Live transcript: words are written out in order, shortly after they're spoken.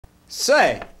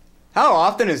Say, how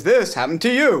often has this happened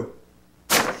to you?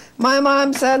 My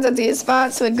mom said that these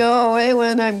spots would go away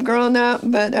when I'm grown up,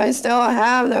 but I still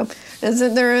have them.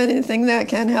 Isn't there anything that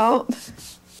can help?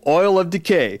 Oil of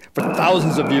Decay. For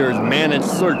thousands of years, man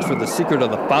has searched for the secret of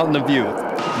the fountain of youth.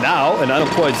 Now, an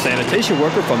unemployed sanitation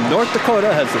worker from North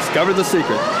Dakota has discovered the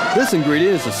secret. This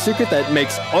ingredient is the secret that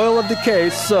makes Oil of Decay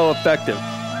so effective.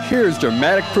 Here's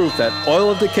dramatic proof that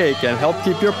Oil of Decay can help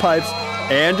keep your pipes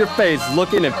and your face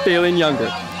looking and feeling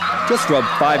younger. Just rub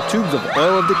 5 tubes of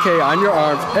Oil of Decay on your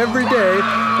arms every day,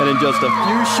 and in just a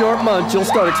few short months, you'll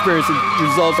start experiencing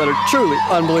results that are truly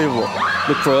unbelievable.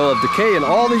 Look for Oil of Decay in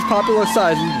all these popular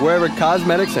sizes wherever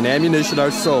cosmetics and ammunition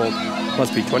are sold.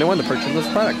 Must be 21 to purchase this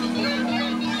product.